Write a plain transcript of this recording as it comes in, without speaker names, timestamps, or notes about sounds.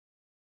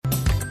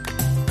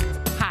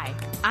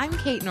I'm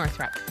Kate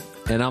Northrup.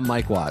 And I'm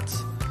Mike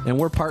Watts. And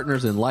we're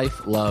partners in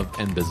life, love,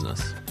 and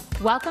business.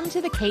 Welcome to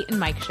the Kate and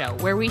Mike Show,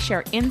 where we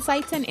share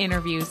insights and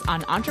interviews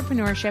on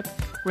entrepreneurship,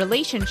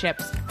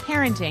 relationships,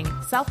 parenting,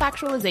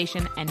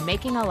 self-actualization, and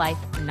making a life,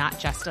 not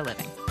just a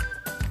living.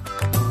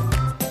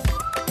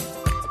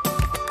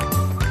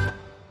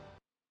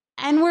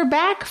 And we're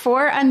back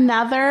for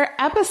another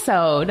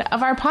episode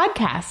of our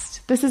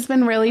podcast. This has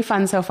been really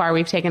fun so far.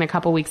 We've taken a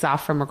couple weeks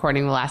off from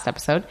recording the last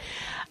episode,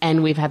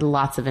 and we've had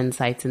lots of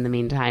insights in the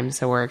meantime,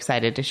 so we're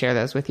excited to share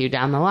those with you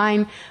down the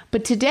line.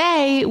 But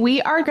today,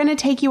 we are going to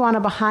take you on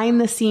a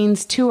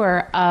behind-the-scenes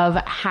tour of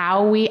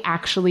how we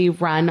actually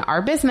run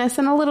our business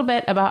and a little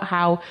bit about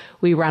how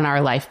we run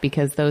our life,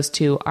 because those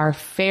two are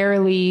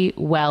fairly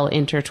well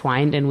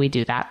intertwined, and we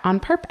do that on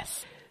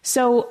purpose.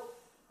 So,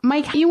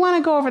 Mike, you want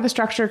to go over the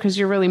structure because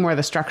you're really more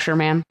the structure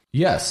man?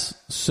 Yes.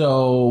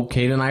 So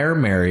Kate and I are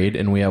married,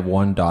 and we have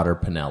one daughter,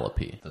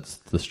 Penelope. That's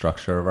the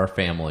structure of our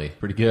family.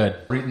 Pretty good.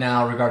 Right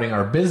now, regarding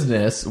our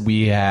business,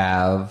 we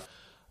have...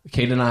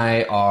 Kate and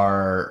I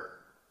are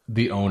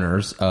the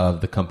owners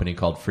of the company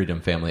called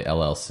Freedom Family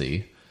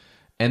LLC.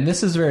 And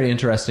this is very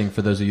interesting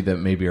for those of you that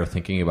maybe are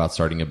thinking about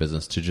starting a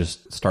business, to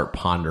just start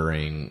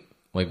pondering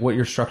like what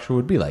your structure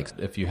would be like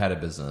if you had a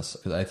business.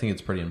 Because I think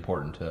it's pretty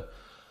important to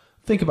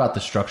think about the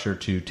structure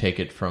to take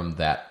it from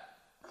that.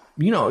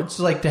 You know, it's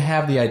like to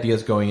have the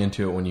ideas going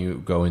into it when you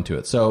go into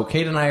it. So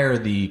Kate and I are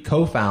the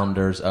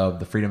co-founders of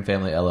the Freedom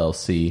Family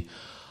LLC.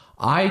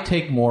 I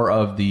take more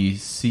of the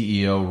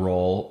CEO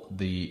role,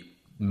 the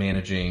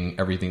managing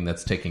everything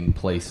that's taking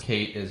place.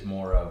 Kate is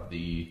more of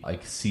the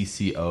like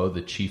CCO,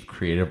 the Chief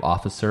Creative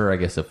Officer. I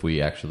guess if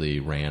we actually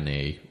ran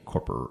a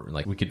corporate,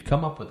 like we could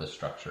come up with a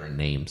structure and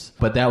names.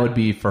 But that would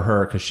be for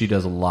her because she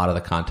does a lot of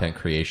the content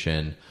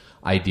creation,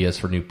 ideas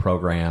for new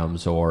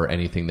programs, or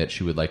anything that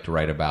she would like to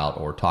write about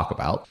or talk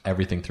about.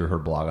 Everything through her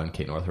blog on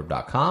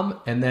katenorthrup.com.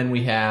 And then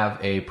we have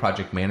a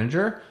project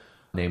manager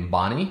named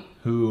Bonnie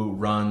who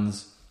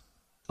runs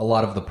a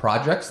lot of the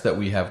projects that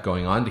we have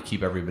going on to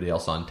keep everybody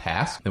else on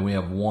task. Then we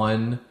have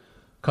one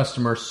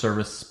customer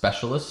service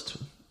specialist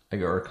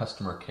or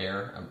customer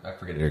care. I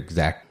forget her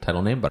exact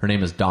title name, but her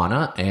name is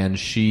Donna, and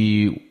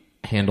she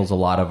handles a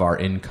lot of our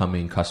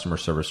incoming customer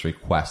service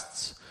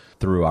requests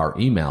through our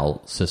email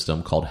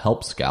system called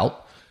Help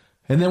Scout.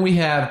 And then we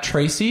have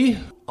Tracy.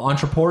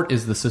 Entreport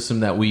is the system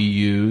that we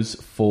use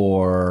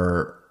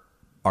for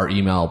our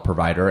email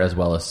provider, as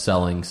well as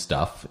selling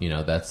stuff. You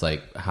know, that's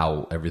like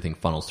how everything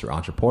funnels through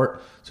Entreport.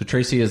 So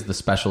Tracy is the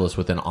specialist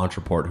within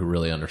Entreport who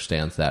really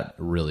understands that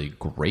really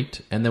great.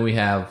 And then we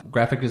have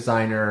graphic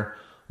designer,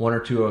 one or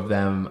two of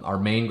them. Our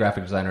main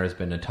graphic designer has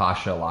been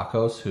Natasha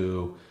Lakos,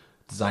 who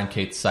designed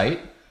Kate's site.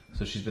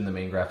 So she's been the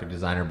main graphic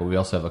designer, but we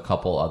also have a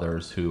couple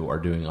others who are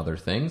doing other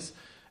things.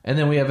 And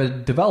then we have a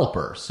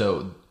developer.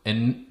 So,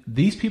 and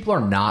these people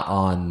are not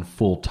on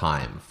full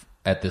time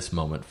at this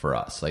moment for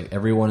us. Like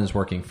everyone is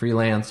working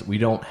freelance. We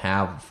don't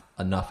have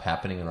enough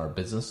happening in our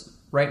business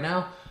right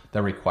now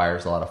that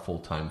requires a lot of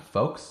full-time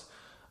folks.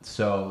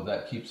 So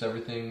that keeps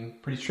everything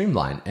pretty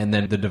streamlined. And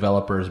then the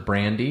developer is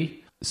Brandy.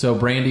 So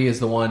Brandy is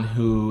the one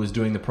who is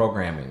doing the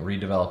programming,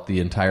 redevelop the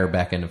entire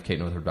backend of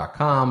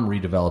katenorthrup.com,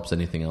 redevelops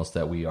anything else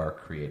that we are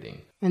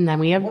creating. And then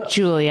we have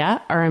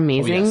Julia, our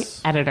amazing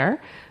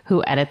editor,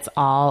 who edits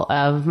all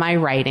of my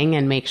writing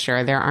and makes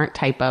sure there aren't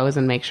typos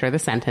and make sure the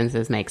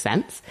sentences make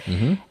sense.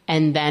 Mm-hmm.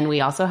 And then we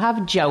also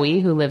have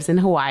Joey, who lives in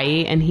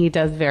Hawaii, and he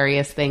does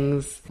various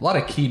things. A lot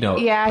of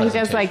keynote. Yeah, he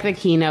does like the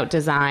keynote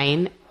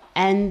design.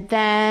 And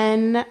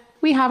then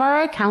we have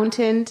our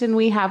accountant, and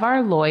we have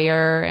our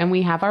lawyer, and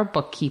we have our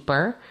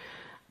bookkeeper.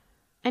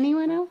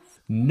 Anyone else?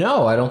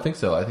 No, I don't think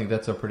so. I think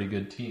that's a pretty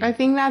good team. I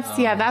think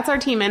that's our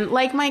team. And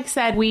like Mike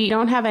said, we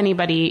don't have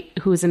anybody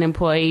who's an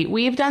employee.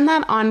 We've done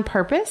that on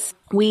purpose.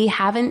 We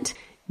haven't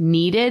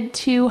needed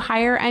to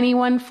hire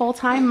anyone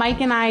full-time.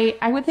 Mike and I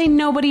would say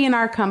nobody in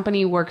our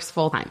company works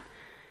full-time,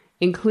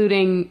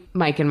 including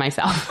Mike and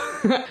myself.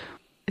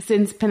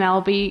 Since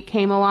Penelope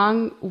came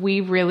along,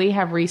 we really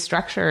have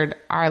restructured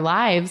our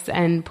lives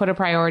and put a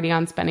priority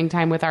on spending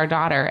time with our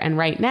daughter. And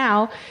right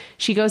now,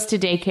 she goes to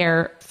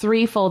daycare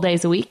 3 full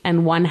days a week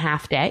and 1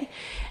 half day.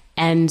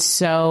 And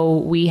so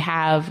we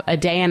have a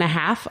day and a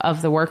half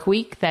of the work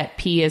week that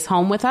P is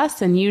home with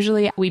us. And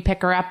usually we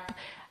pick her up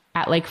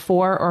at like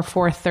 4 or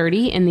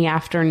 4:30 in the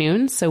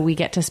afternoon. So we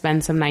get to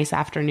spend some nice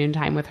afternoon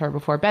time with her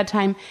before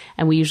bedtime.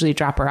 And we usually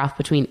drop her off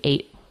between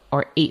 8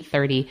 or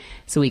 8:30.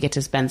 So we get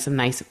to spend some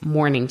nice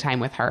morning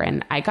time with her.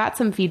 And I got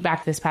some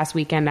feedback this past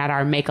weekend at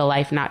our Make a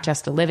Life, Not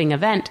Just a Living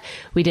event.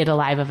 We did a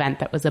live event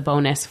that was a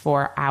bonus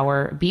for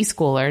our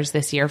B-Schoolers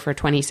this year, for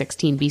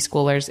 2016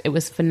 B-Schoolers. It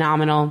was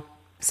phenomenal.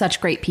 Such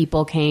great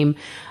people came.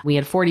 We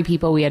had 40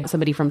 people. We had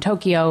somebody from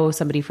Tokyo,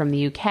 somebody from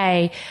the UK,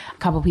 a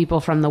couple people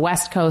from the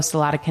West Coast, a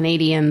lot of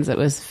Canadians. It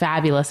was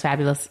fabulous,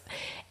 fabulous.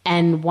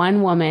 And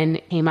one woman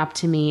came up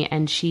to me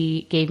and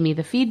she gave me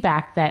the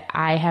feedback that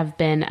I have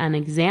been an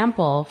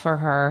example for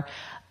her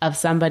of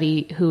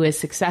somebody who is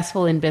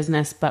successful in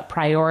business but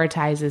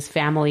prioritizes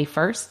family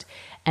first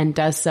and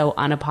does so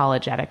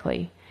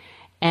unapologetically.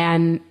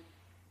 And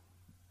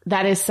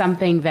that is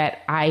something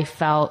that I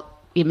felt,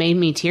 it made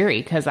me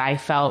teary because I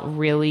felt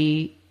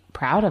really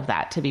proud of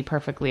that, to be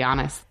perfectly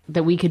honest,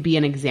 that we could be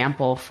an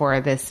example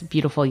for this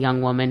beautiful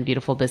young woman,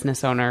 beautiful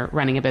business owner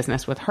running a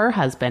business with her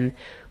husband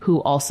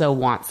who also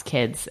wants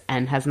kids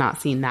and has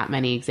not seen that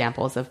many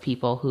examples of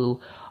people who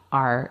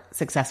are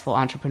successful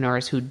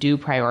entrepreneurs who do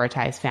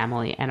prioritize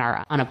family and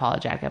are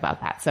unapologetic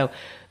about that. So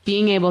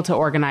being able to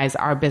organize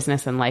our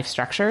business and life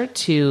structure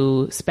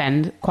to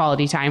spend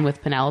quality time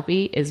with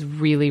Penelope is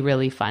really,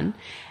 really fun.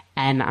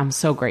 And I'm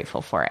so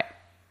grateful for it.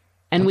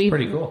 And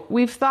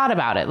we've thought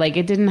about it. Like,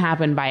 it didn't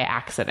happen by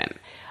accident.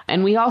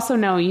 And we also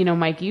know,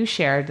 Mike, you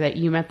shared that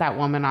you met that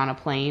woman on a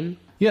plane.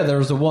 Yeah, there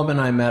was a woman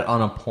I met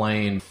on a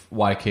plane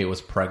while Kate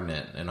was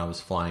pregnant, and I was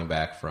flying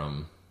back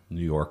from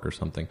New York or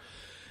something.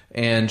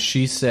 And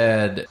she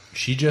said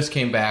she just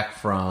came back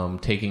from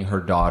taking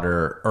her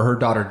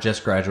daughter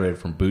just graduated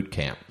from boot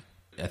camp.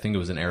 I think it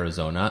was in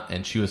Arizona,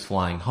 and she was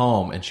flying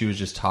home, and she was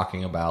just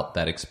talking about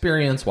that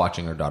experience,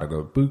 watching her daughter go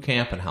to boot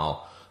camp and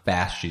how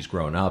fast she's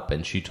grown up.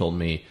 And she told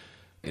me,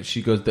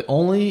 she goes, the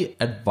only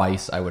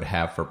advice I would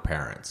have for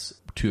parents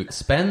to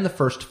spend the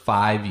first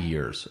 5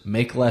 years,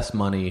 make less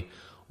money,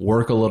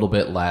 work a little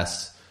bit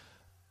less,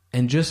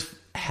 and just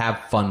have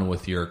fun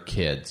with your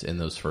kids in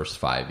those first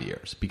 5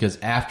 years. Because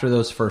after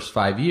those first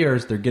 5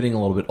 years, they're getting a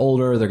little bit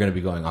older. They're going to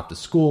be going off to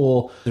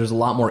school. There's a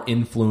lot more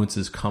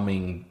influences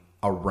coming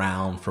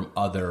around from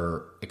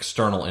other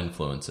external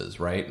influences,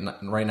 right? And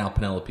right now,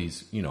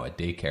 Penelope's, at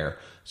daycare.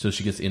 So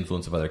she gets the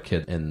influence of other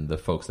kids and the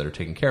folks that are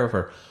taking care of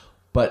her.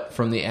 But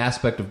from the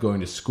aspect of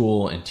going to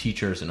school and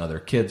teachers and other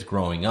kids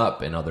growing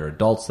up and other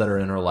adults that are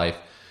in her life,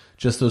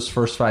 just those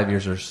first 5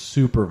 years are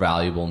super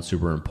valuable and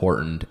super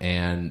important,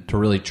 and to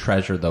really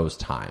treasure those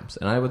times.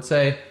 And I would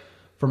say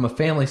from a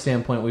family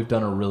standpoint, we've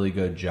done a really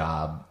good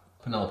job.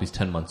 Penelope's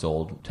 10 months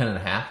old, 10 and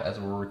a half as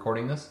we're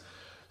recording this.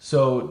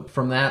 So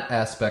from that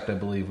aspect, I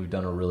believe we've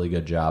done a really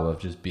good job of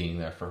just being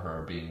there for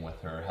her, being with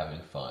her,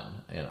 having fun.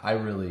 And I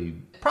really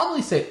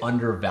probably say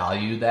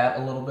undervalue that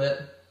a little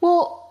bit.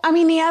 Well,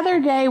 the other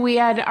day we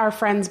had our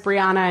friends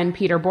Brianna and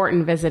Peter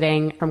Borton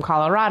visiting from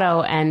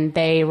Colorado, and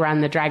they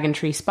run the Dragon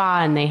Tree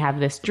Spa, and they have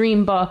this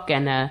dream book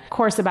and a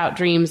course about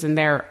dreams, and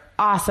they're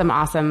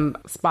awesome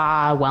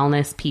spa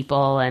wellness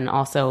people and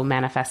also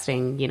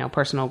manifesting,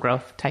 personal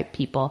growth type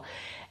people.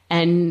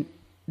 And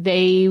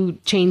they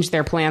changed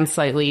their plans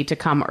slightly to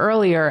come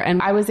earlier,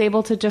 and I was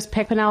able to just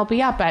pick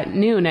Penelope up at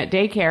noon at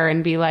daycare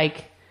and be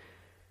like,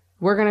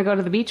 we're going to go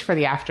to the beach for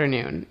the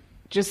afternoon,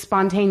 just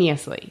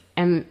spontaneously.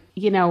 And,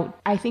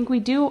 I think we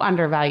do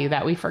undervalue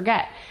that. We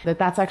forget that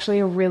that's actually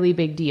a really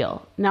big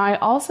deal. Now, I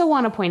also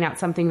want to point out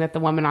something that the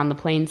woman on the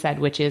plane said,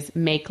 which is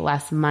make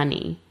less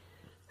money.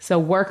 So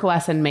work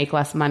less and make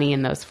less money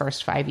in those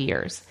first 5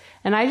 years.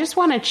 And I just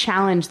want to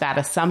challenge that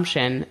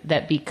assumption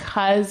that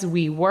because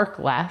we work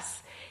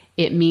less,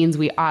 it means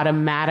we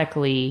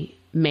automatically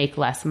make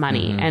less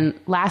money. Mm-hmm. And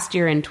last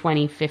year in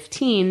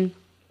 2015,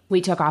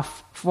 we took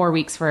off 4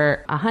 weeks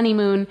for a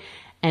honeymoon,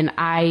 and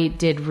I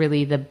did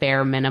really the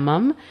bare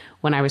minimum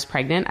when I was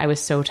pregnant. I was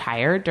so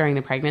tired during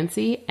the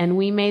pregnancy, and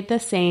we made the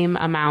same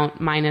amount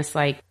minus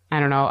a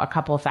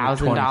couple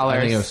 $1,000. I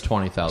think it was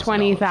 $20,000.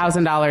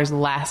 $20,000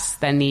 less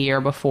than the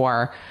year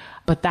before.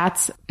 But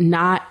that's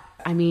not,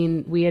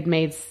 we had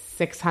made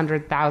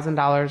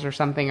 $600,000 or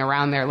something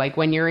around there. Like,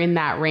 when you're in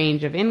that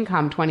range of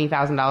income,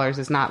 $20,000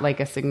 is not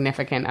like a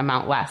significant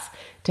amount less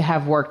to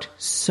have worked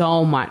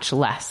so much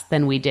less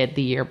than we did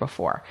the year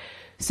before.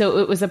 So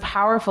it was a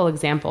powerful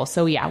example.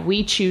 So yeah,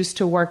 we choose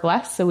to work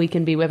less so we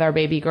can be with our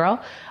baby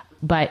girl.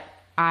 But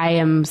I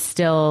am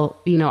still,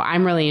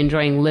 I'm really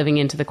enjoying living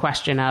into the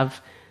question of,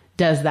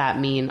 does that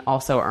mean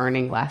also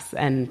earning less?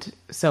 And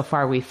so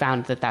far we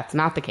found that that's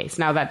not the case.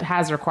 Now, that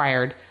has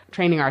required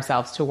training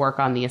ourselves to work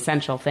on the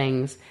essential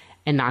things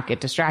and not get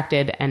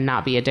distracted and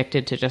not be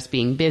addicted to just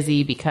being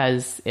busy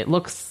because it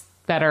looks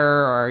better,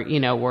 or,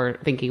 we're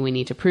thinking we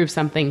need to prove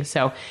something.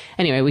 So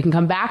anyway, we can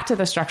come back to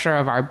the structure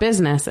of our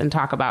business and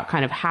talk about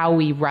kind of how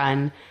we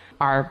run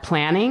our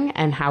planning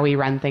and how we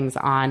run things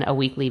on a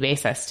weekly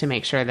basis to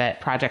make sure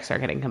that projects are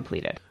getting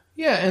completed.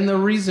 Yeah. And the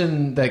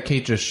reason that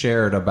Kate just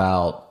shared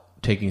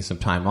about taking some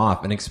time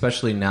off, and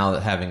especially now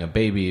that having a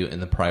baby and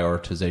the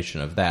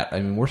prioritization of that,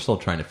 we're still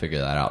trying to figure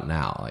that out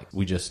now. Like,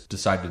 we just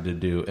decided to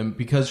do, and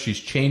because she's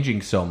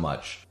changing so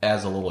much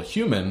as a little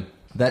human,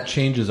 that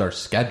changes our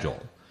schedule.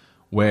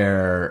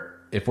 Where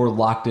if we're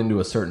locked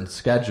into a certain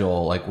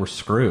schedule, we're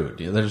screwed.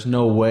 There's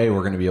no way we're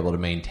going to be able to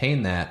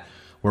maintain that,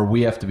 where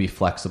we have to be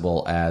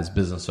flexible as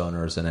business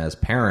owners and as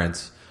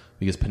parents,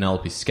 because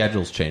Penelope's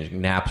schedule's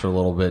changing. Naps are a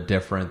little bit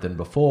different than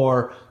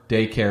before.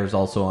 Daycare is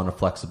also on a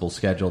flexible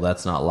schedule.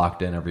 That's not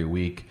locked in every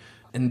week.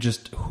 And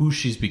just who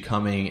she's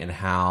becoming and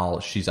how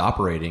she's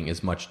operating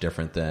is much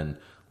different than,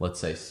 let's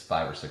say,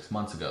 5 or 6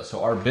 months ago.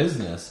 So our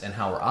business and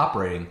how we're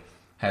operating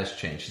has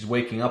changed. She's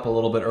waking up a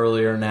little bit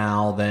earlier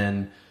now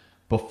than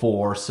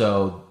before,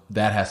 so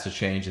that has to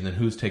change. And then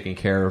who's taking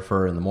care of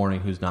her in the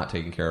morning, who's not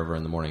taking care of her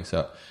in the morning.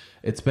 So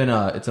it's an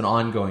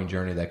ongoing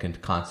journey that can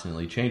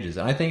constantly changes.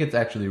 And I think it's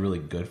actually really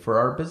good for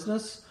our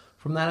business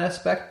from that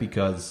aspect,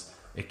 because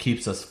it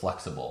keeps us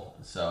flexible.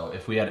 So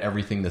if we had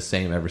everything the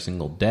same every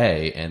single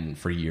day and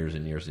for years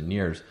and years and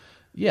years,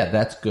 yeah,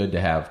 that's good to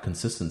have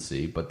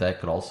consistency, but that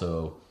could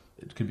also,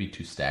 it could be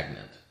too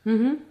stagnant.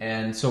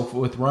 And so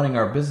with running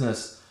our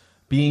business,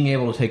 being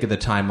able to take the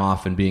time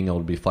off and being able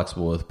to be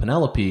flexible with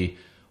Penelope,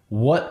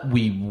 what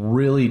we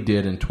really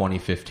did in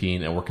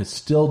 2015 and we're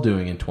still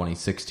doing in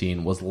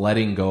 2016 was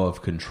letting go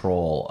of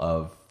control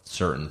of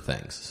certain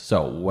things.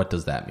 So what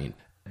does that mean?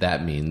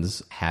 That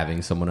means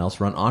having someone else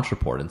run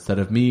Ontraport instead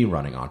of me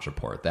running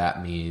Ontraport.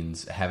 That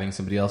means having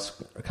somebody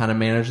else kind of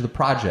manage the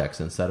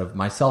projects instead of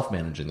myself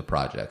managing the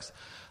projects.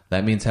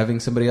 That means having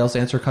somebody else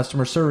answer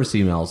customer service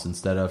emails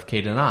instead of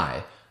Kate and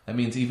I. That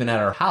means even at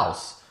our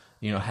house,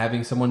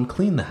 having someone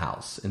clean the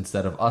house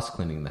instead of us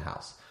cleaning the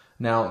house.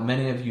 Now,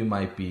 many of you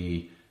might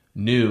be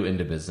new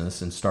into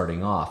business and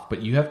starting off,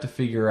 but you have to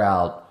figure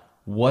out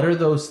what are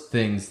those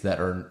things that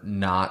are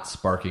not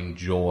sparking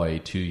joy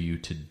to you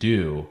to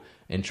do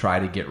and try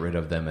to get rid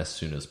of them as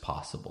soon as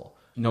possible.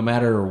 No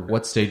matter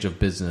what stage of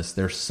business,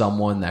 there's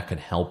someone that can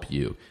help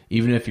you.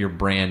 Even if you're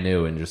brand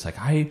new and just like,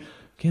 I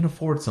can't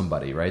afford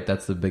somebody, right?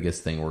 That's the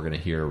biggest thing we're going to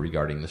hear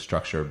regarding the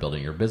structure of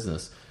building your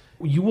business.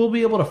 You will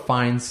be able to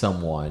find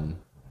someone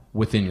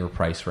within your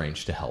price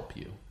range to help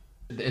you.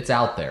 It's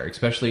out there,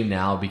 especially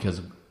now because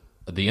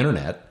of the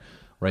internet,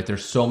 right?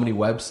 There's so many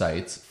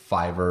websites.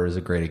 Fiverr is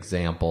a great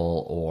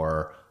example,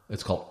 or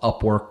it's called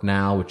Upwork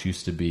now, which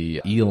used to be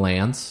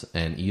Elance,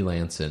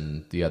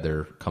 and the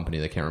other company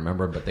that I can't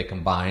remember, but they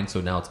combined.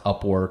 So now it's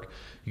Upwork.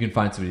 You can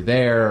find somebody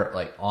there,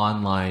 like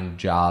online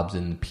jobs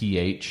in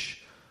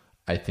PH,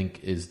 I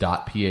think is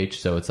 .ph.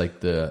 So it's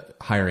like the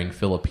hiring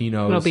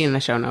Filipinos. It'll be in the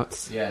show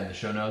notes. Yeah, in the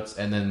show notes.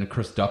 And then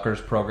Chris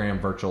Ducker's program,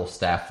 Virtual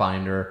Staff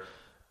Finder.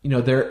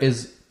 There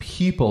is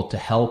people to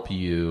help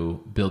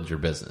you build your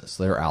business.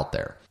 They're out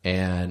there.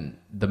 And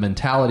the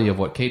mentality of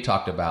what Kate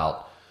talked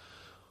about,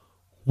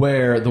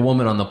 where the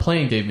woman on the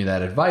plane gave me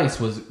that advice,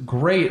 was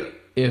great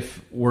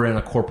if we're in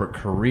a corporate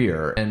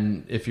career.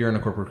 And if you're in a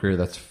corporate career,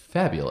 that's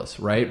fabulous,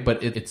 right?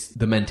 But it's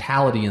the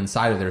mentality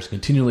inside of there is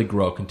continually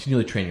grow,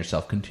 continually train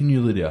yourself,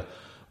 continually to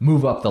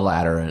move up the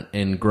ladder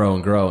and grow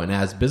and grow. And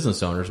as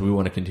business owners, we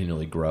want to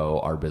continually grow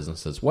our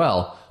business as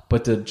well.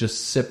 But to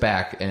just sit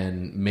back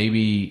and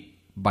maybe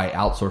by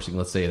outsourcing,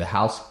 let's say the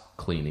house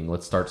cleaning,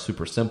 let's start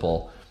super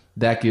simple.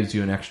 That gives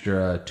you an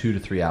extra 2 to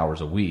 3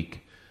 hours a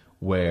week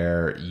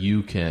where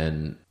you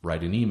can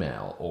write an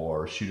email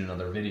or shoot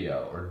another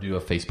video or do a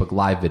Facebook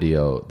Live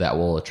video that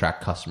will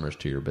attract customers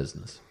to your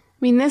business.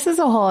 I mean, this is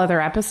a whole other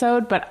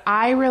episode, but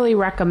I really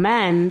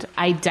recommend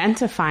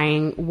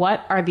identifying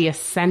what are the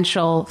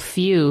essential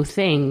few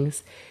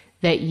things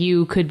that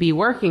you could be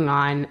working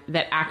on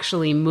that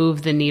actually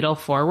move the needle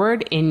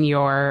forward in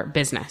your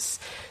business.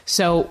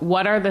 So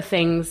what are the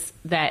things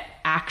that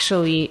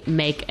actually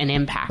make an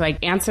impact?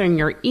 Like answering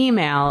your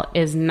email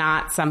is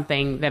not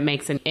something that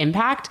makes an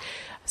impact.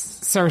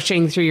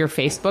 Searching through your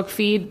Facebook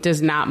feed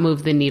does not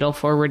move the needle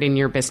forward in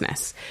your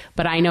business.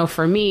 But I know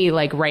for me,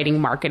 like writing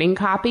marketing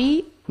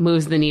copy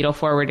moves the needle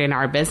forward in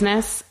our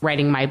business.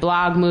 Writing my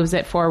blog moves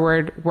it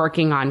forward.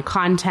 Working on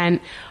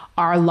content,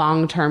 our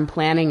long-term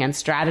planning and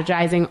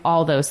strategizing,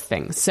 all those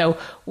things. So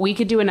we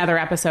could do another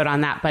episode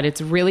on that, but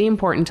it's really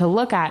important to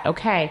look at,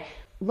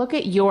 look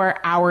at your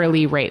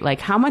hourly rate.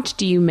 Like how much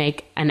do you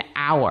make an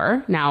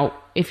hour? Now,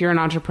 if you're an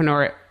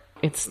entrepreneur,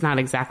 it's not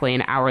exactly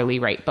an hourly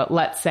rate, but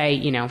let's say,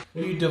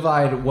 you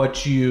divide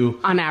what you...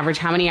 On average,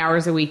 how many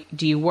hours a week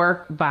do you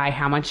work by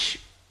how much?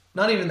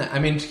 Not even that. I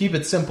mean, to keep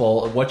it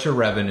simple, what's your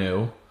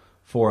revenue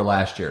for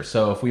last year?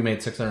 So if we made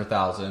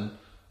 $600,000,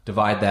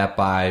 divide that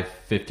by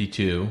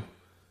 52,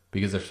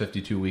 because there's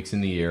 52 weeks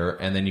in the year,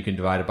 and then you can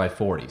divide it by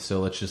 40.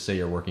 So let's just say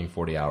you're working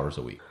 40 hours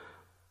a week.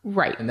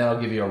 Right. And that'll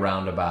give you a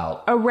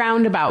roundabout.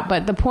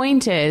 But the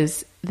point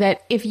is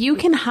that if you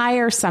can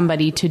hire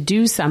somebody to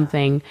do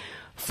something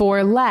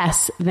for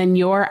less than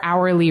your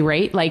hourly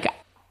rate, like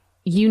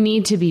you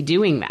need to be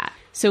doing that.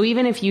 So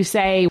even if you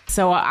say,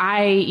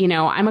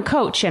 I'm a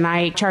coach and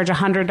I charge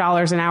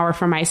 $100 an hour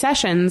for my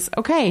sessions.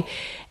 Okay.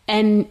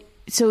 And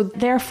so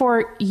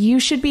therefore you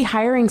should be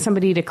hiring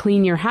somebody to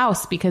clean your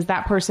house because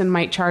that person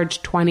might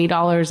charge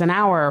 $20 an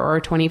hour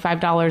or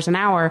 $25 an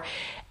hour.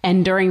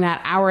 And during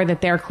that hour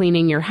that they're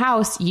cleaning your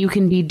house, you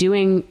can be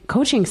doing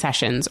coaching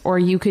sessions or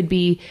you could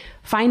be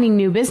finding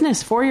new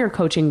business for your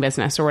coaching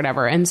business or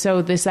whatever. And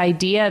so this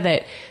idea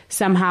that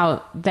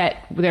somehow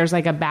that there's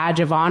like a badge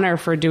of honor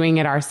for doing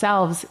it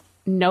ourselves,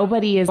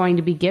 nobody is going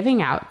to be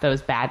giving out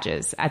those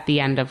badges at the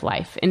end of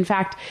life. In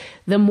fact,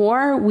 the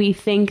more we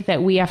think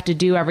that we have to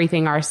do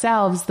everything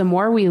ourselves, the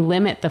more we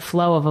limit the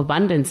flow of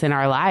abundance in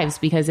our lives,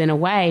 because in a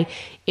way,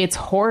 it's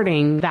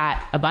hoarding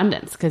that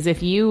abundance. Because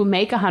if you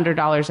make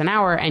 $100 an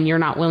hour and you're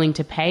not willing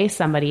to pay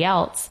somebody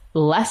else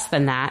less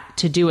than that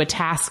to do a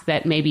task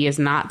that maybe is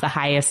not the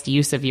highest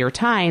use of your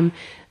time,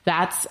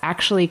 that's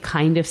actually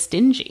kind of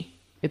stingy.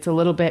 It's a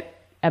little bit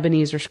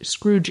Ebenezer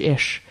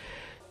Scrooge-ish.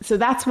 So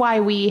that's why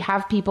we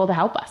have people to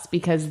help us,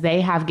 because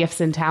they have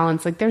gifts and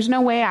talents. Like, there's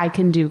no way I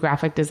can do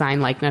graphic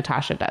design like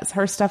Natasha does.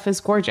 Her stuff is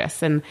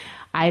gorgeous and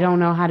I don't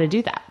know how to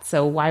do that.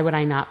 So why would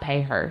I not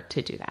pay her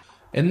to do that?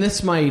 And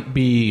this might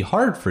be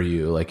hard for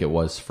you, like it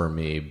was for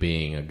me,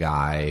 being a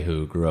guy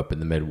who grew up in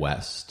the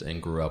Midwest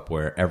and grew up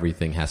where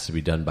everything has to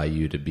be done by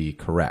you to be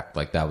correct.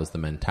 Like, that was the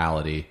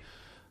mentality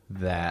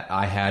that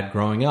I had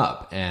growing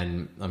up.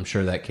 And I'm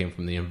sure that came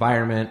from the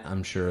environment.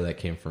 I'm sure that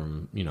came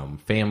from,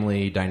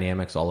 family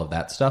dynamics, all of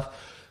that stuff.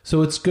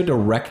 So it's good to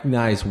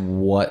recognize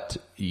what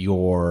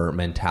your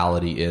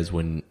mentality is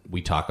when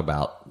we talk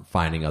about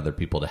finding other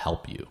people to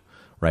help you.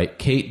 Right?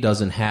 Kate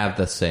doesn't have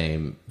the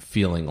same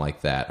feeling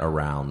like that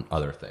around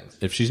other things.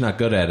 If she's not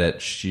good at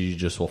it, she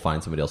just will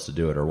find somebody else to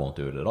do it or won't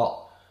do it at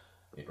all.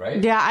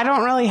 Right? Yeah, I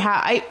don't really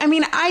have... I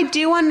mean, I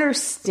do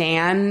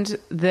understand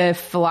the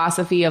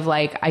philosophy of,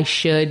 like, I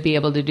should be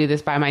able to do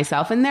this by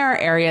myself. And there are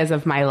areas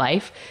of my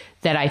life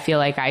that I feel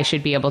like I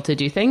should be able to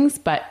do things.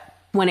 But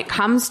when it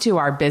comes to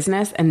our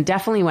business, and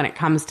definitely when it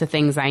comes to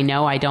things I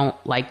know I don't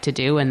like to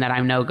do and that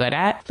I'm no good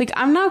at, like,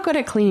 I'm not good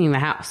at cleaning the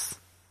house.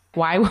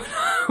 Why would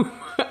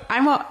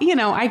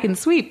I can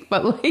sweep,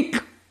 but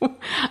like,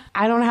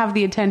 I don't have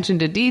the attention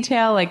to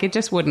detail. Like, it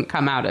just wouldn't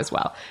come out as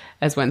well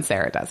as when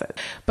Sarah does it.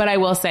 But I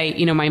will say,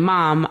 my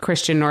mom,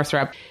 Christian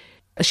Northrup,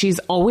 she's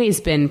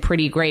always been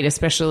pretty great,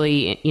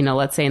 especially,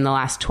 let's say in the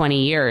last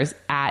 20 years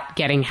at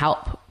getting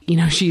help.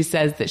 She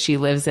says that she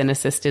lives in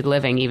assisted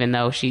living, even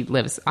though she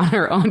lives on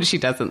her own. She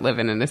doesn't live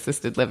in an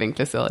assisted living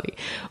facility,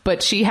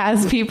 but she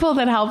has people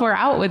that help her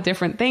out with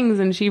different things.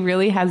 And she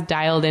really has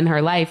dialed in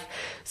her life.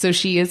 So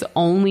she is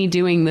only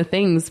doing the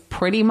things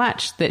pretty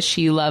much that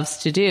she loves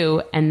to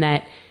do and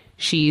that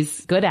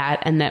she's good at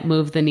and that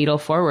move the needle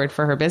forward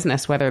for her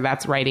business, whether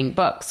that's writing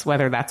books,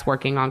 whether that's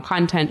working on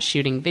content,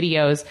 shooting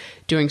videos,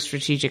 doing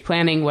strategic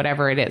planning,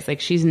 whatever it is. Like,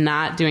 she's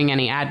not doing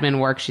any admin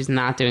work. She's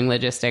not doing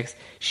logistics.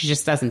 She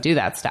just doesn't do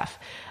that stuff.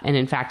 And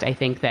in fact, I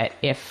think that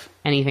if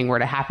anything were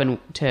to happen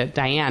to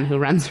Diane, who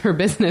runs her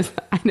business,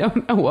 I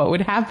don't know what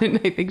would happen.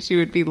 I think she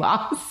would be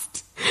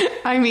lost.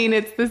 I mean,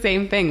 it's the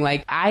same thing.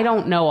 Like, I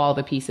don't know all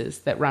the pieces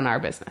that run our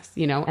business,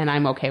 and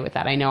I'm okay with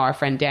that. I know our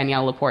friend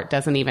Danielle Laporte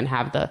doesn't even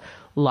have the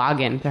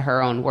login to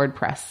her own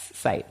WordPress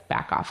site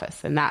back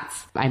office. And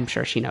I'm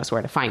sure she knows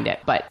where to find it,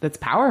 but that's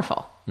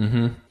powerful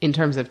in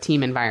terms of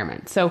team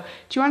environment. So do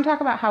you want to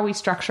talk about how we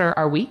structure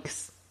our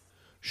weeks?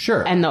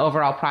 Sure. And the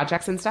overall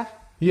projects and stuff?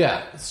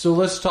 Yeah. So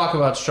let's talk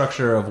about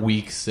structure of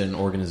weeks and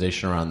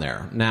organization around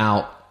there.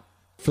 Now,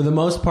 for the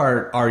most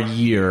part, our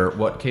year,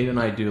 what Kate and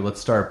I do, let's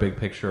start big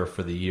picture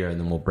for the year and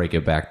then we'll break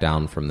it back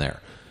down from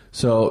there.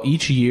 So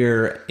each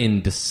year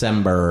in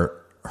December,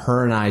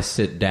 her and I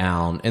sit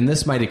down, and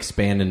this might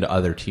expand into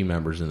other team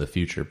members in the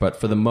future, but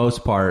for the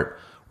most part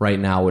right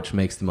now, which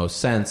makes the most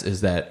sense,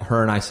 is that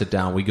her and I sit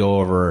down, we go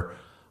over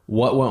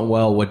what went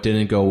well, what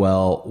didn't go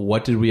well,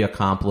 what did we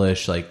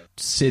accomplish, like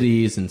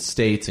cities and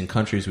states and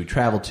countries we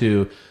traveled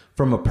to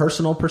from a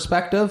personal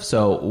perspective.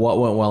 So what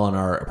went well in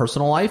our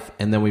personal life,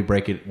 and then we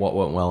break it, what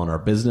went well in our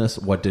business,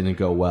 what didn't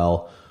go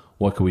well,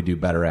 what could we do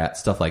better at,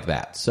 stuff like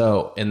that.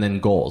 So, and then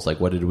goals, like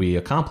what did we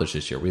accomplish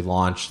this year? We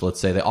launched, let's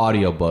say, the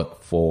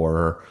audiobook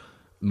for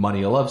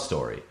Money, a Love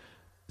Story.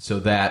 So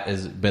that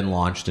has been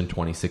launched in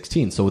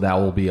 2016. So that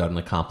will be an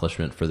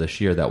accomplishment for this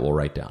year that we'll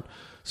write down.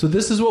 So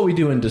this is what we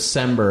do in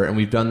December, and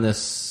we've done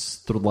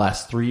this through the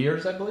last 3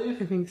 years, I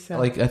believe. I think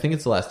so. I think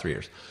it's the last 3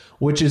 years,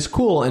 which is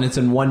cool, and it's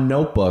in one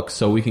notebook,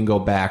 so we can go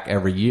back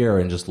every year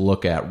and just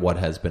look at what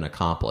has been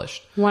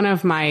accomplished. One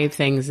of my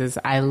things is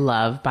I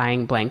love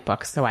buying blank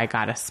books, so I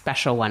got a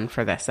special one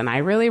for this, and I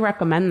really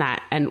recommend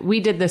that. And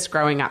we did this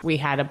growing up. We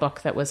had a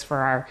book that was for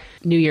our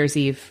New Year's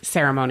Eve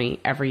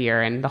ceremony every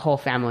year, and the whole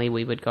family,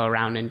 we would go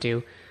around and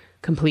do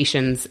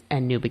completions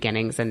and new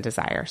beginnings and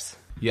desires.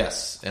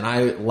 Yes, and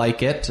I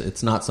like it.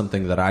 It's not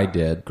something that I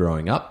did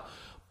growing up,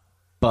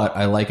 but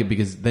I like it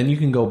because then you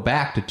can go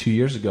back to 2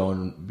 years ago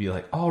and be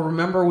like, oh,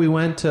 remember we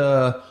went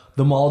to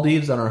the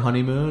Maldives on our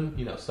honeymoon?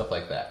 Stuff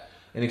like that.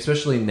 And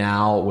especially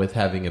now with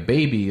having a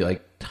baby,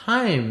 like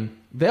time,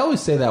 they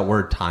always say that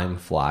word, time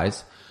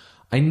flies.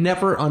 I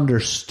never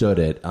understood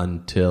it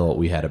until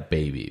we had a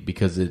baby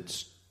because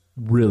it's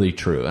really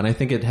true. And I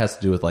think it has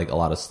to do with like a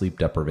lot of sleep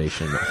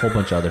deprivation, a whole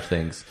bunch of other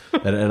things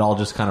that it all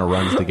just kind of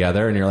runs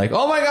together. And you're like,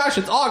 oh my gosh,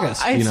 it's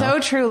August. It's so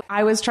true.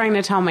 I was trying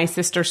to tell my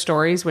sister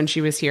stories when she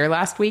was here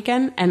last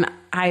weekend. And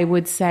I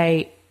would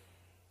say,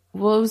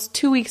 well, it was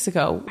 2 weeks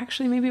ago.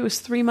 Actually, maybe it was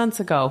 3 months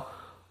ago.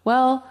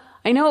 Well,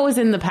 I know it was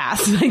in the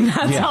past. Like,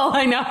 that's all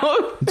I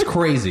know. It's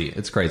crazy.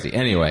 It's crazy.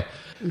 Anyway.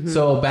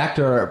 So back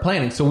to our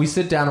planning. So we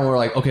sit down and we're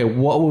like, okay,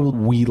 what would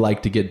we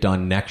like to get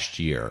done next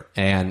year?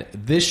 And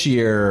this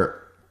year,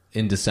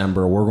 in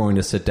December, we're going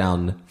to sit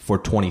down for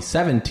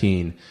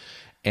 2017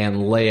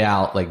 and lay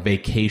out like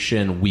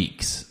vacation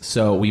weeks.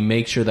 So we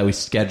make sure that we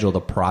schedule the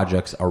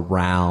projects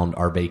around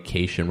our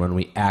vacation when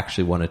we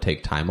actually want to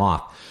take time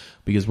off.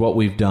 Because what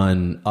we've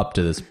done up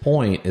to this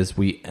point is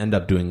we end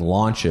up doing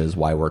launches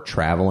while we're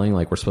traveling.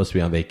 Like we're supposed to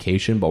be on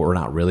vacation, but we're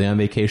not really on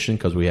vacation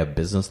because we have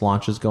business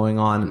launches going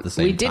on at the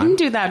same time. We didn't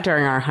do that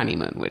during our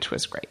honeymoon, which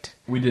was great.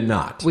 We did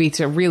not. We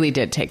really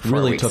did take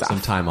 4 weeks took off. some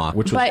time off,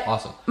 which was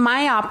awesome.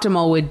 My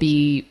optimal would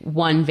be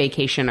 1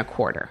 vacation a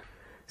quarter.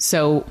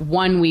 So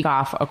 1 week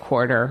off a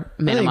quarter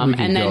minimum. I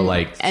think we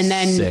could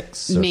go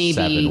 6 or maybe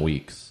 7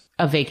 weeks.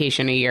 A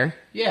vacation a year.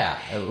 Yeah,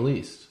 at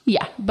least.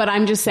 Yeah, but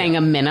I'm just saying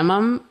a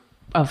minimum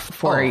of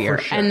 4 a year.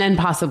 For sure. And then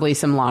possibly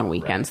some long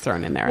weekends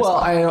thrown in there as well.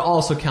 I'm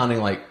also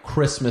counting like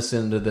Christmas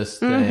into this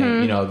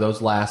thing. You know,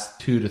 those last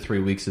 2 to 3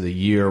 weeks of the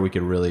year, we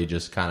could really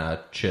just kind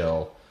of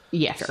chill.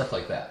 Yeah, sure. Stuff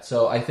like that.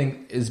 So I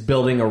think is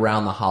building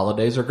around the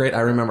holidays are great. I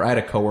remember I had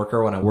a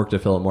coworker when I worked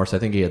at Philip Morris. I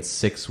think he had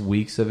 6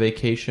 weeks of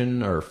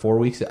vacation or 4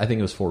 weeks. I think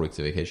it was 4 weeks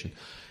of vacation.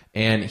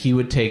 And he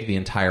would take the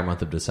entire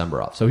month of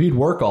December off. So he'd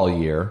work all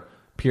year,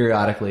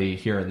 periodically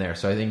here and there.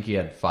 So I think he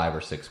had 5 or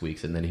 6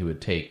 weeks, and then he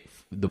would take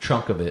the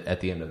chunk of it at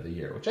the end of the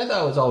year, which I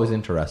thought was always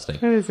interesting.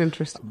 It is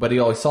interesting. But he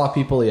always saw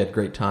people. He had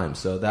great times.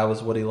 So that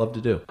was what he loved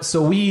to do.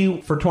 So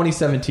for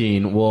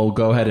 2017, we'll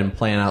go ahead and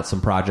plan out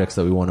some projects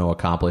that we want to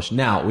accomplish.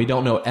 Now, we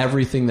don't know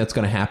everything that's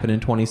going to happen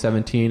in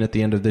 2017 at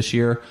the end of this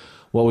year.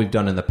 What we've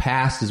done in the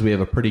past is we have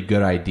a pretty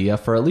good idea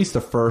for at least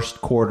the first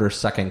quarter,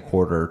 second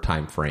quarter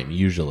time frame,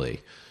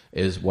 usually,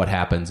 is what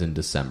happens in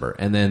December.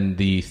 And then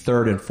the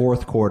third and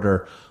fourth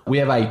quarter, we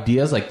have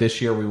ideas. Like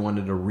this year, we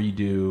wanted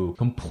to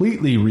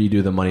completely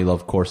redo the Money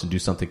Love course and do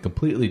something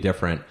completely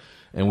different.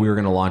 And we were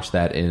going to launch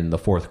that in the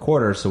fourth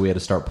quarter, so we had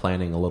to start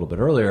planning a little bit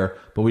earlier,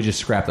 but we just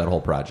scrapped that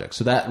whole project.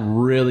 So that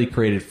really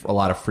created a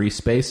lot of free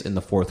space in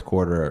the fourth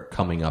quarter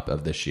coming up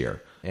of this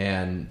year.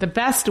 And the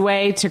best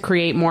way to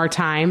create more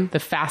time, the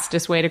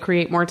fastest way to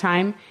create more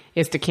time,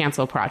 is to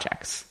cancel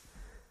projects.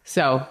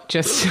 So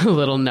just a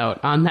little note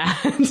on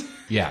that.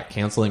 Yeah,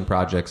 canceling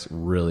projects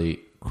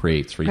really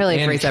creates free really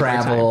and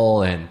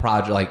travel and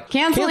project like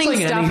canceling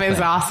stuff anything, is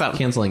awesome.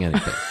 Canceling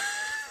anything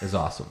is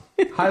awesome.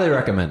 Highly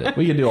recommend it.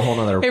 We could do a whole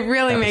nother. It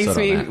really makes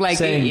me like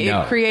it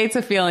no. creates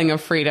a feeling of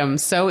freedom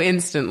so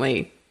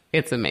instantly.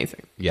 It's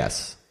amazing.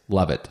 Yes,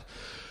 love it.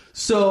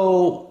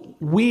 So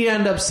we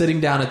end up sitting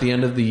down at the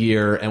end of the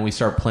year and we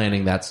start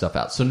planning that stuff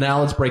out. So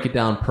now let's break it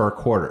down per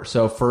quarter.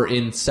 So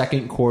in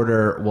second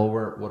quarter, well,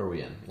 what are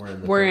we in?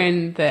 We're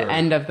in the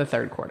end of the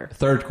third quarter.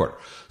 Third quarter.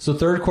 So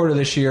third quarter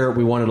this year,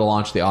 we wanted to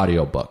launch the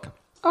audiobook.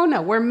 Oh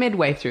no, we're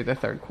midway through the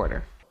third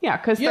quarter. Yeah,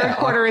 because third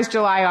quarter is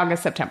July,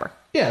 August, September.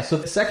 Yeah, so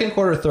the second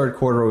quarter, third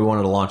quarter, we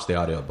wanted to launch the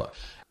audiobook.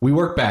 We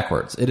work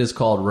backwards. It is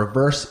called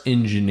reverse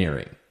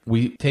engineering.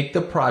 We take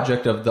the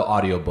project of the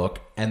audiobook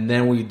and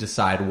then we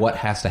decide what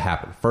has to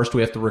happen. First,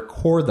 we have to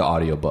record the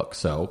audiobook.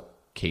 So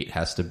Kate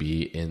has to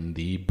be in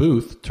the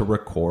booth to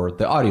record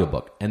the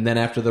audiobook. And then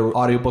after the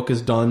audiobook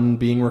is done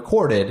being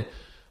recorded,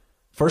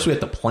 first we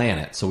have to plan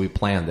it. So we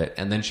planned it.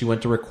 And then she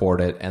went to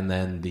record it. And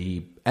then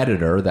the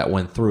editor that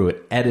went through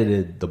it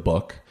edited the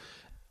book.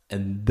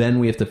 And then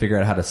we have to figure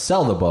out how to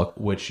sell the book,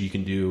 which you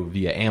can do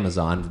via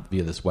Amazon,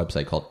 via this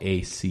website called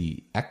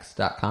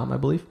acx.com, I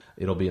believe.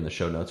 It'll be in the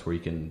show notes where you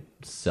can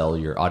sell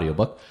your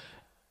audiobook.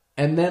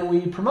 And then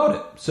we promote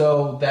it.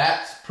 So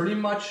that's pretty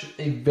much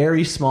a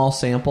very small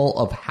sample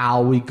of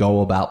how we go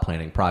about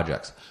planning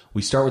projects.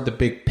 We start with the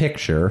big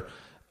picture,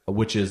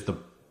 which is the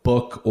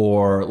book,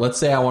 or let's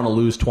say I want to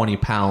lose 20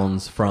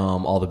 pounds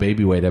from all the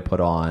baby weight I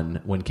put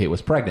on when Kate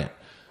was pregnant.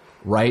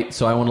 Right?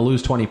 So I want to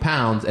lose 20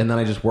 pounds and then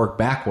I just work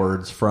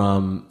backwards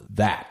from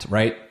that,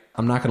 right?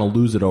 I'm not going to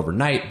lose it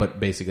overnight, but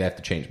basically I have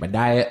to change my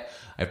diet.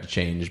 I have to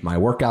change my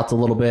workouts a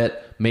little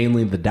bit,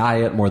 mainly the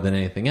diet more than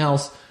anything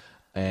else.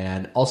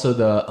 And also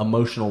the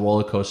emotional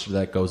roller coaster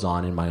that goes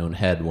on in my own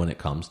head when it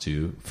comes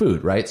to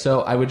food, right?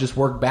 So I would just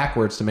work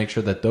backwards to make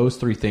sure that those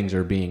 3 things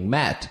are being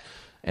met.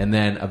 And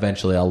then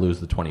eventually I'll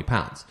lose the 20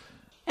 pounds.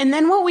 And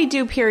then what we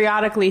do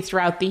periodically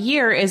throughout the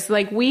year is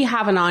like we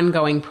have an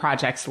ongoing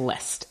projects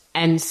list.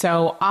 And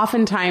so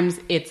oftentimes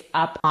it's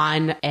up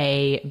on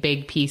a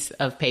big piece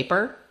of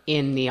paper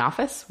in the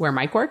office where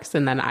Mike works.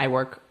 And then I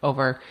work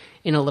over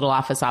in a little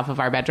office off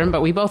of our bedroom,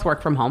 but we both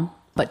work from home,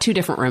 but 2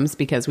 different rooms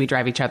because we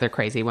drive each other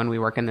crazy when we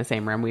work in the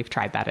same room. We've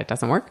tried that. It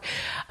doesn't work.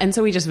 And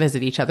so we just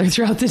visit each other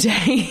throughout the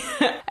day.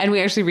 And we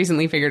actually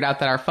recently figured out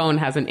that our phone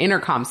has an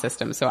intercom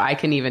system. So I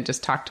can even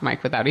just talk to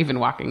Mike without even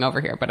walking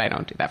over here, but I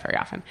don't do that very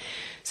often.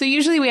 So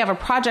usually we have a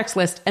projects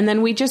list and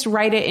then we just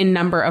write it in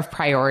number of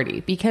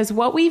priority, because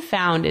what we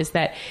found is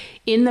that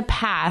in the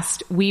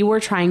past, we were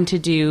trying to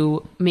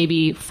do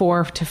maybe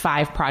 4 to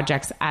 5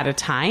 projects at a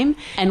time.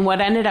 And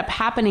what ended up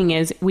happening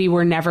is we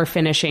were never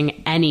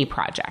finishing any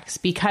projects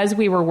because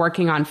we were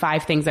working on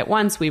 5 things at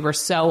once. We were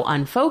so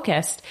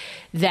unfocused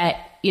that,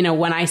 you know,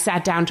 when I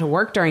sat down to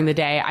work during the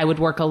day, I would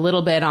work a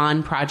little bit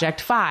on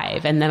project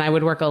 5, and then I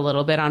would work a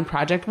little bit on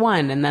project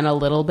 1, and then a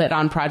little bit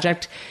on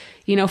project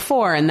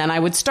 4, and then I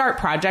would start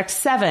project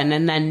 7,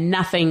 and then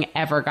nothing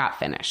ever got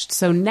finished.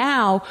 So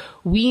now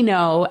we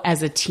know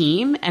as a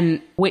team and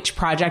which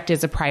project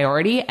is a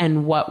priority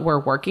and what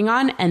we're working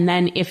on. And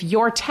then if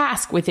your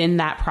task within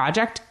that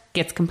project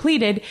gets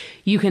completed,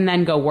 you can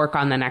then go work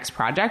on the next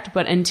project.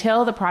 But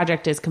until the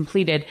project is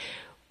completed,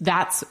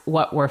 that's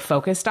what we're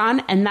focused on.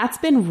 And that's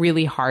been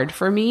really hard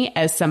for me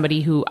as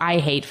somebody who I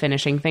hate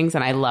finishing things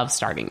and I love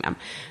starting them.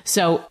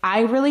 So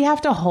I really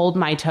have to hold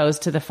my toes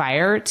to the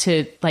fire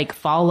to like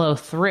follow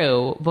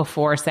through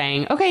before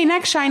saying, okay,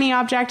 next shiny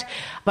object.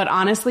 But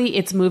honestly,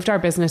 it's moved our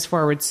business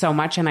forward so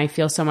much and I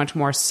feel so much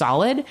more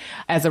solid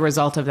as a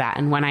result of that.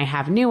 And when I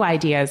have new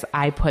ideas,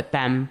 I put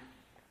them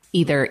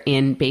either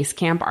in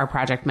Basecamp, our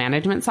project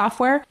management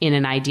software, in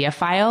an idea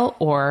file,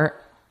 or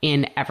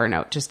in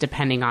Evernote, just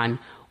depending on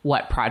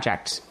what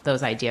project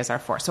those ideas are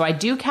for. So I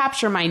do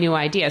capture my new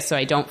ideas so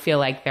I don't feel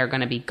like they're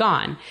going to be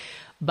gone,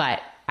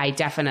 but I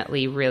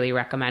definitely really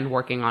recommend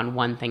working on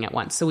one thing at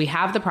once. So we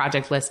have the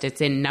project list,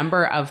 it's in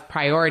number of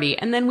priority,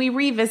 and then we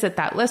revisit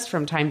that list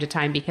from time to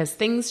time because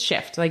things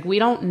shift. Like we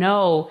don't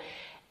know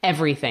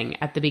everything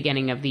at the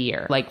beginning of the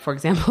year. Like, for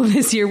example,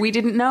 this year, we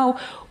didn't know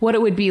what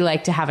it would be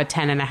like to have a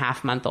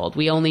 10.5-month-old.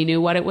 We only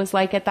knew what it was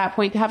like at that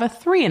point to have a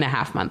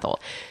 3.5-month-old.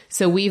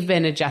 So we've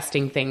been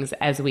adjusting things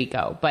as we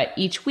go. But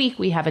each week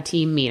we have a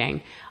team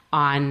meeting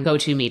on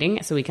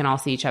GoToMeeting so we can all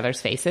see each other's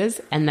faces.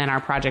 And then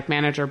our project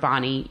manager,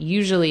 Bonnie,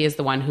 usually is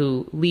the one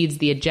who leads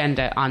the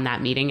agenda on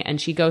that meeting.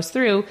 And she goes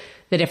through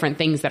the different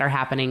things that are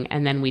happening.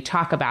 And then we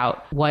talk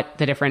about what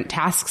the different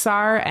tasks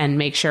are and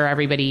make sure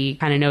everybody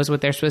kind of knows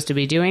what they're supposed to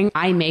be doing.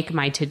 I make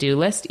my to-do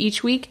list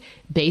each week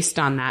based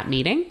on that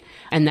meeting.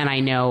 And then I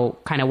know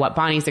kind of what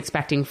Bonnie's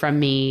expecting from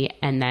me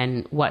and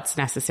then what's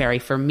necessary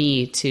for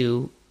me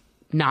to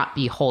not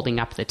be holding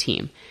up the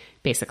team,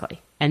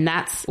 basically. And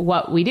that's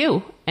what we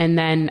do. And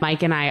then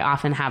Mike and I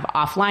often have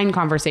offline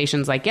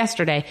conversations. Like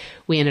yesterday,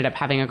 we ended up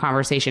having a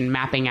conversation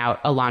mapping out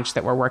a launch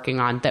that we're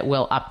working on that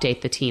we'll update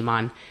the team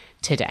on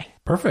today.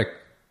 Perfect.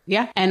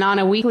 Yeah. And on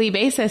a weekly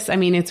basis, I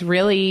mean, it's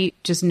really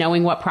just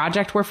knowing what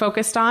project we're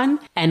focused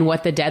on and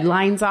what the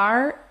deadlines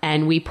are.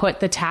 And we put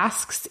the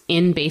tasks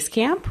in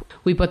Basecamp.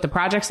 We put the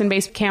projects in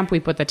Basecamp.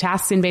 We put the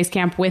tasks in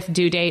Basecamp with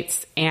due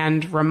dates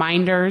and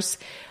reminders.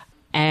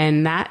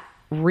 And that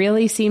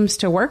really seems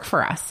to work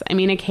for us. I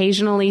mean,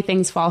 occasionally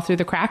things fall through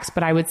the cracks,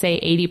 but I would say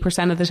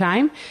 80% of the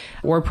time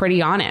we're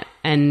pretty on it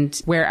and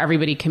where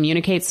everybody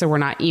communicates. So we're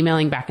not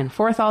emailing back and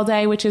forth all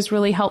day, which is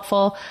really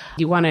helpful.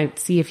 You want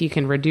to see if you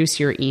can reduce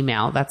your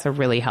email. That's a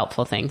really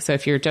helpful thing. So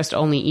if you're just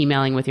only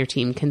emailing with your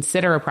team,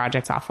 consider a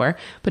project software.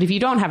 But if you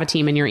don't have a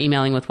team and you're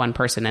emailing with one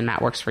person and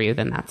that works for you,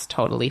 then that's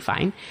totally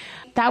fine.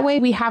 That way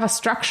we have a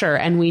structure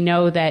and we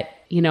know that,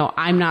 you know,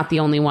 I'm not the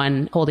only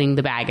one holding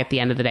the bag at the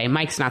end of the day.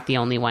 Mike's not the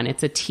only one.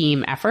 It's a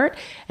team effort.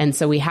 And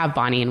so we have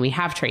Bonnie and we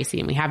have Tracy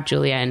and we have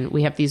Julia and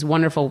we have these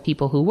wonderful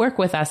people who work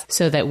with us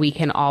so that we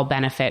can all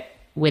benefit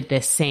with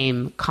this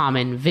same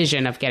common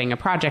vision of getting a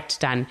project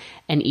done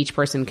and each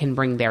person can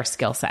bring their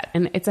skill set.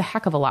 And it's a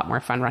heck of a lot more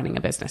fun running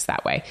a business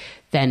that way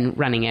than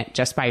running it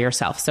just by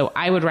yourself. So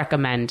I would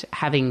recommend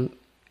having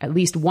at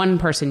least one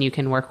person you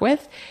can work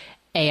with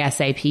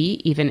ASAP,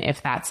 even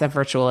if that's a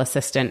virtual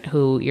assistant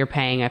who you're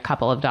paying a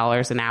couple of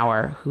dollars an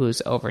hour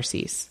who's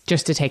overseas,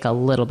 just to take a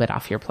little bit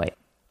off your plate.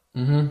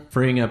 Mm-hmm.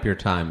 Freeing up your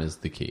time is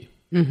the key.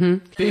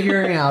 Mm-hmm.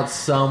 Figuring out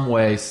some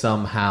way,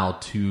 somehow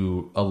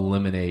to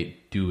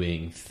eliminate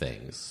doing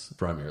things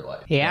from your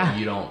life that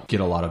you don't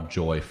get a lot of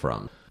joy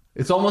from.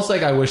 It's almost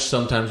like I wish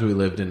sometimes we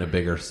lived in a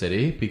bigger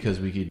city because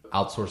we could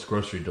outsource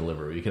grocery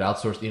delivery. We could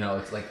outsource,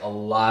 it's like a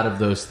lot of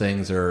those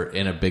things are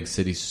in a big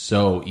city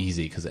so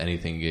easy because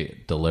anything can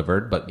get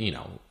delivered. But,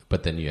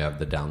 but then you have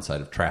the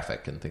downside of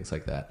traffic and things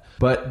like that.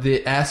 But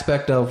the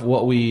aspect of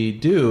what we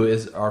do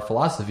is our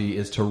philosophy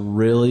is to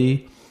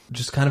really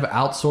just kind of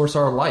outsource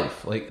our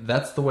life. Like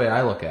that's the way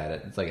I look at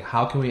it. It's like,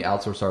 how can we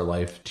outsource our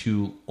life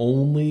to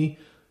only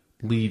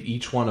leave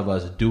each one of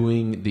us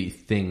doing the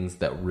things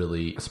that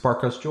really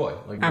spark us joy.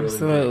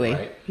 Absolutely. Really,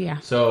 right? Yeah.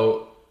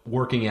 So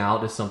working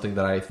out is something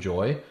that I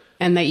enjoy.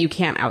 And that you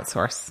can't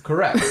outsource.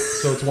 Correct.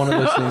 So it's one of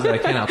those things that I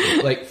can't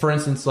outsource. Like, for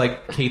instance,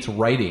 like Kate's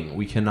writing,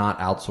 we cannot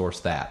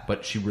outsource that,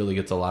 but she really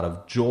gets a lot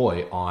of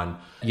joy on,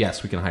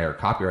 yes, we can hire a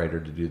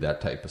copywriter to do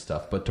that type of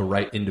stuff, but to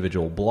write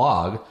individual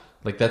blog,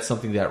 like that's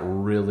something that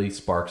really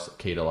sparks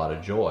Kate a lot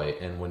of joy.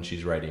 And when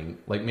she's writing,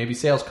 like maybe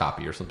sales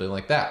copy or something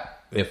like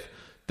that, if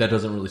that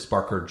doesn't really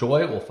spark her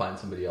joy, we'll find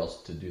somebody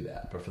else to do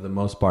that. But for the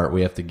most part,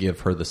 we have to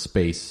give her the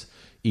space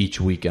each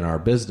week in our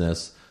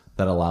business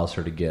that allows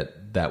her to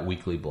get that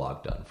weekly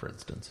blog done, for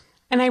instance.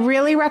 And I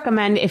really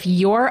recommend if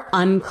you're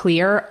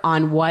unclear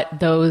on what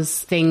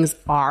those things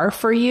are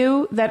for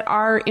you that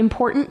are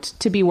important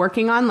to be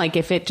working on, like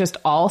if it just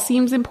all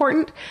seems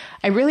important,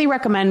 I really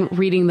recommend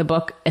reading the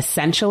book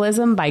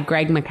Essentialism by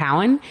Greg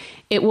McKeown.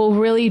 It will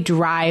really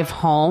drive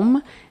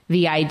home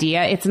the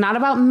idea. It's not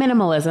about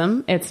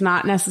minimalism. It's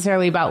not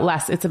necessarily about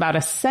less. It's about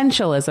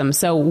essentialism.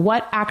 So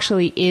what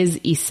actually is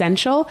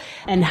essential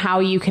and how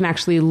you can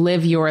actually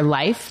live your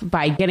life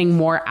by getting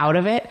more out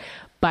of it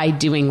by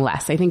doing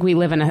less. I think we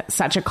live in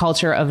such a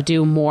culture of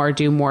do more,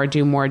 do more,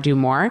 do more, do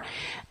more.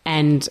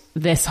 And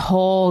this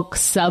whole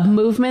sub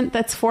movement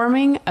that's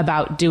forming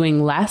about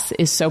doing less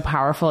is so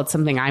powerful. It's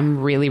something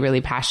I'm really,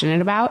 really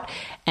passionate about.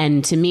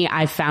 And to me,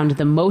 I've found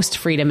the most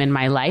freedom in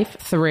my life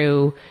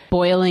through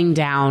boiling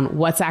down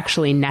what's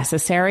actually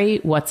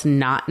necessary, what's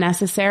not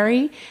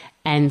necessary,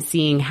 and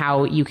seeing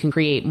how you can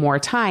create more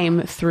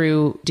time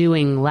through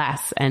doing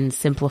less and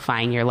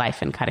simplifying your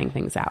life and cutting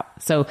things out.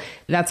 So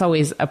that's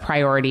always a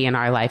priority in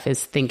our life,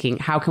 is thinking,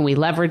 how can we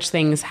leverage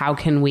things? How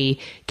can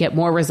we get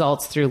more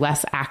results through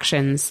less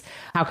actions?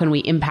 How can we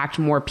impact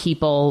more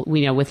people,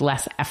 with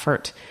less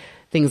effort?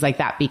 Things like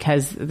that.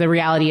 Because the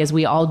reality is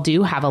we all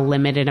do have a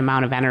limited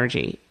amount of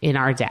energy in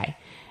our day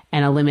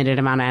and a limited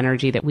amount of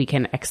energy that we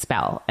can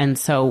expel. And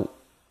so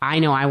I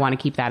know I want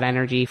to keep that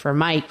energy for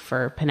Mike,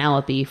 for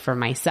Penelope, for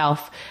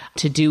myself,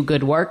 to do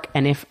good work.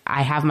 And if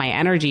I have my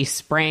energy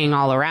spraying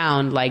all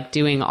around, like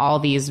doing all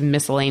these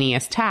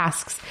miscellaneous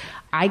tasks,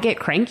 I get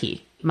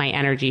cranky. My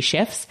energy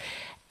shifts.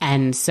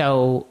 And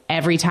so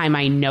every time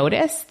I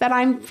notice that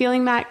I'm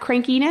feeling that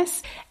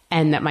crankiness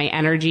and that my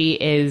energy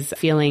is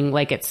feeling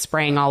like it's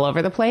spraying all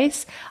over the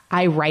place,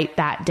 I write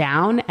that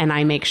down and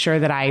I make sure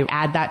that I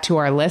add that to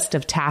our list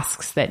of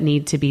tasks that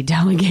need to be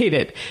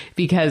delegated.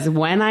 Because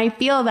when I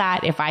feel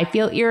that, if I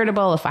feel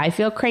irritable, if I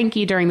feel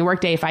cranky during the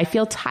workday, if I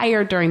feel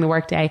tired during the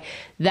workday,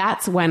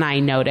 that's when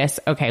I notice,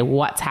 okay,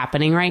 what's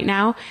happening right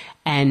now?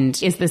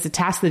 And is this a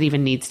task that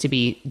even needs to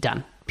be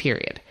done?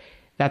 Period.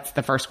 That's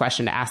the first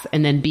question to ask.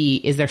 And then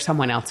B, is there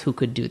someone else who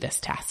could do this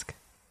task?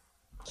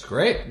 That's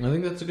great. I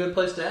think that's a good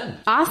place to end.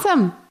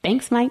 Awesome.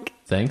 Thanks, Mike.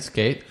 Thanks,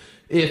 Kate.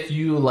 If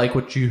you like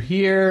what you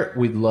hear,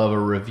 we'd love a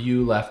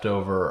review left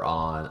over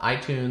on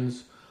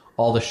iTunes.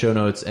 All the show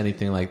notes,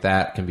 anything like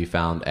that, can be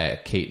found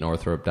at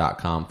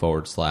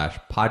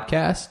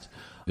katenorthrup.com/podcast.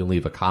 You can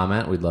leave a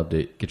comment. We'd love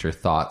to get your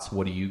thoughts.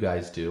 What do you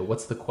guys do?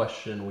 What's the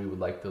question we would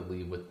like to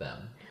leave with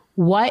them?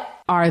 What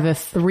are the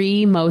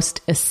 3 most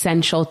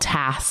essential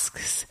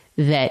tasks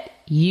that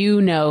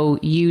you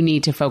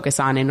need to focus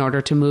on in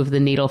order to move the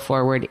needle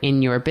forward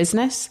in your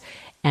business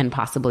and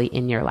possibly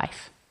in your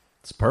life?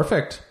 It's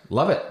perfect.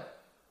 Love it.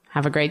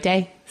 Have a great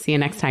day. See you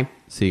next time.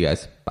 See you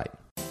guys. Bye.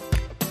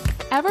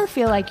 Ever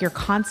feel like you're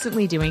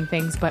constantly doing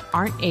things but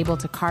aren't able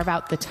to carve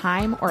out the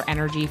time or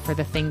energy for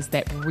the things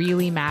that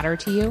really matter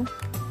to you?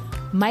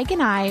 Mike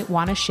and I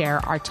want to share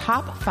our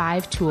top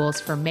 5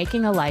 tools for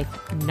making a life,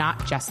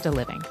 not just a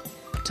living.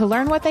 To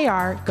learn what they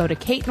are, go to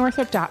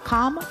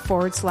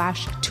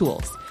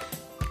katenorthrup.com/tools.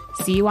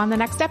 See you on the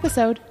next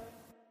episode.